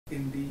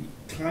in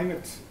the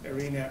climate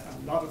arena,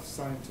 a lot of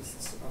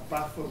scientists are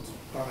baffled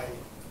by,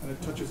 and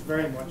it touches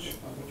very much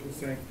on what you were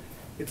saying,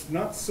 it's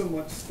not so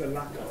much the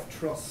lack of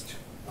trust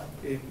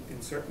in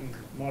certain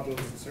models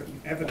and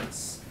certain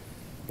evidence,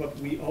 but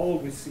we all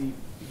receive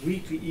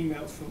weekly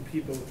emails from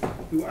people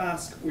who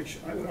ask, which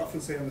I would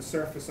often say on the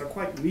surface are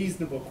quite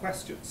reasonable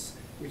questions,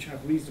 which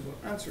have reasonable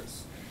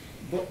answers.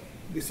 But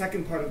the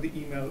second part of the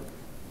email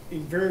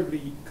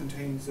invariably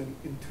contains an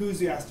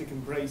enthusiastic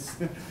embrace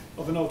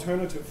of an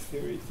alternative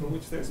theory for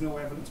which there's no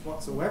evidence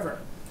whatsoever.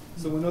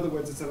 So in other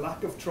words, it's a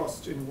lack of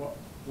trust in what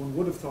one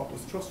would have thought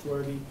was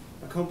trustworthy,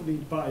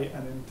 accompanied by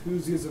an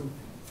enthusiasm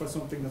for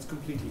something that's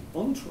completely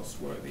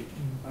untrustworthy.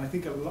 And I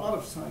think a lot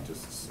of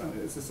scientists, and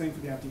it's the same for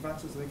the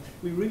anti-vaxxers, I think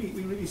we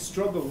really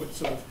struggle with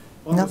sort of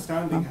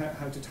understanding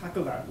how to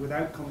tackle that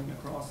without coming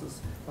across as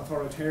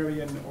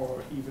authoritarian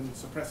or even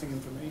suppressing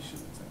information,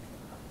 etc.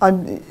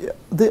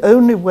 The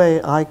only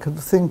way I could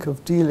think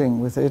of dealing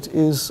with it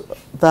is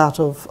that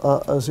of,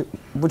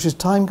 which is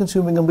time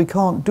consuming, and we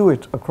can't do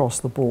it across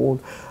the board,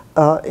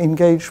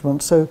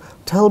 engagement. So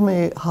tell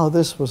me how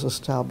this was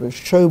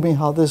established, show me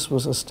how this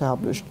was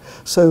established.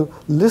 So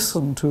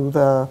listen to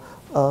their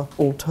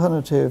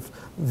alternative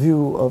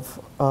view of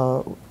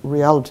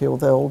reality or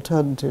their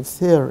alternative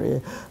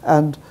theory,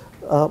 and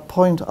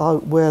point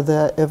out where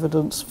their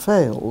evidence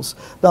fails.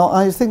 Now,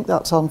 I think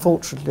that's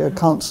unfortunately a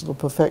counsel of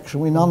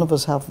perfection. None of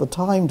us have the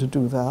time to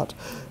do that.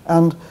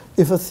 And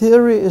if a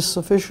theory is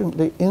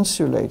sufficiently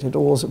insulated,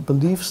 or as a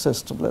belief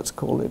system, let's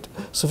call it,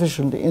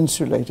 sufficiently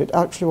insulated,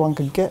 actually one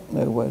can get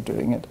nowhere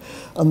doing it.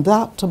 And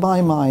that, to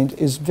my mind,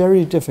 is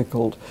very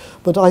difficult.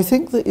 But I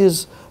think there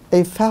is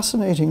a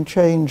fascinating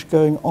change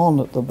going on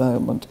at the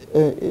moment,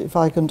 if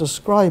I can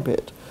describe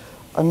it.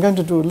 I'm going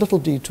to do a little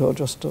detour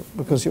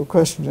because your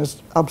question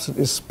is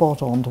absolutely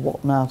spot on to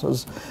what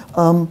matters.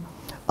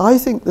 I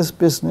think this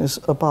business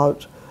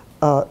about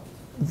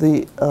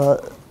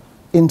the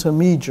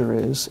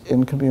intermediaries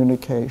in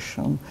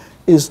communication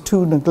is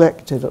too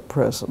neglected at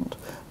present,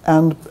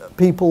 and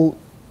people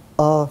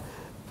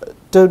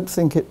don't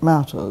think it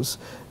matters.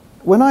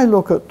 When I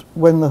look at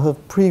when there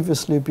have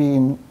previously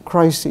been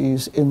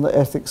crises in the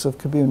ethics of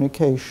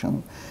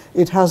communication,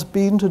 it has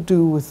been to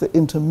do with the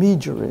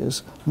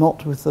intermediaries,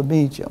 not with the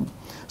medium.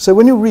 So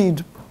when you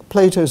read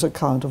Plato's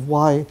account of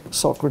why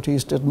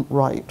Socrates didn't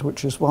write,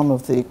 which is one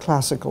of the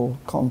classical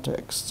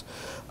contexts,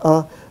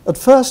 at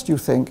first you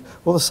think,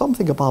 well, there's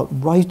something about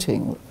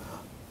writing,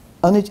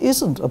 and it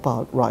isn't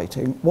about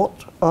writing. What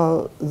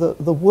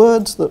the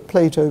words that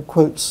Plato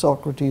quotes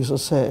Socrates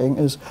as saying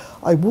is,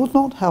 I would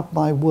not have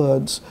my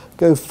words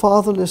go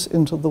fatherless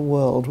into the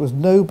world with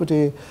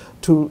nobody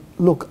to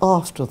look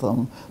after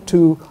them,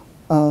 to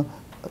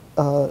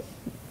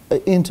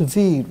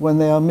intervene when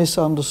they are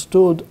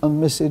misunderstood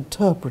and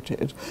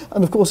misinterpreted.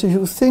 And of course, if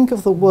you think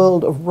of the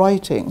world of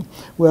writing,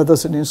 where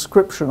there's an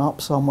inscription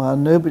up somewhere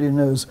and nobody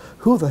knows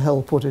who the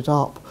hell put it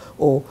up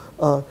or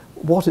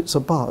what it's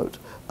about,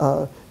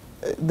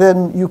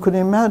 then you can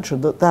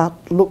imagine that that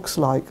looks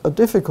like a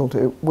difficulty,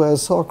 where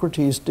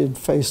Socrates did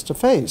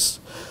face-to-face.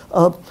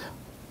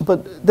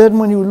 But then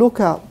when you look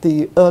at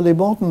the early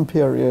modern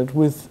period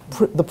with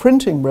the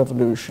printing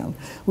revolution,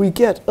 we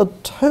get a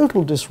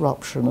total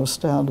disruption of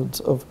standards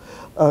of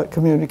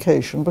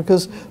communication,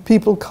 because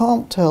people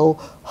can't tell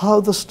how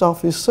the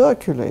stuff is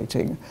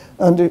circulating.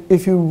 And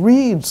if you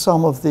read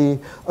some of the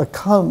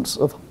accounts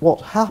of what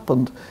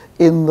happened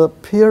in the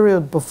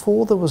period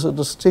before there was a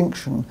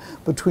distinction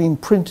between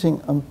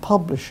printing and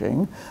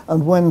publishing,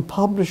 and when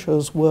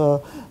publishers were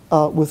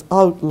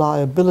without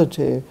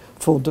liability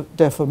for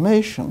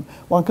defamation,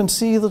 one can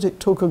see that it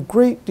took a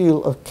great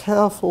deal of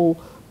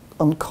careful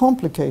and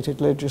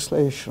complicated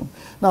legislation.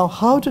 Now,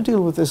 how to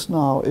deal with this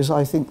now is,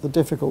 I think, the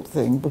difficult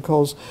thing,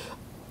 because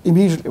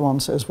immediately one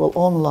says, well,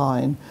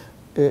 online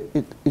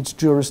it's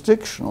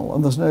jurisdictional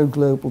and there's no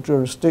global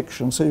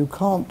jurisdiction, so you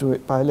can't do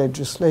it by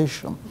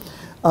legislation.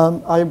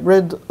 I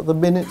read the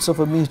minutes of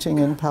a meeting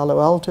in Palo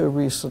Alto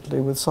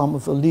recently with some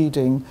of the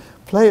leading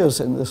players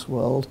in this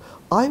world.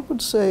 I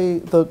would say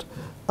that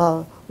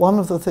one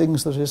of the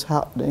things that is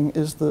happening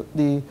is that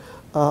the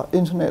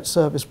internet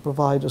service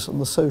providers and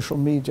the social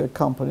media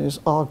companies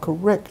are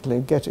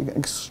correctly getting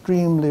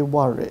extremely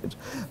worried.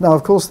 Now,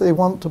 of course, they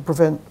want to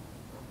prevent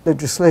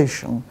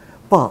legislation,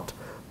 but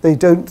they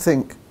don't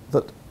think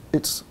that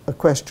it's a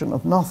question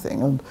of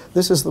nothing. And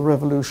this is the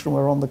revolution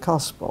we're on the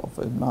cusp of,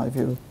 in my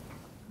view.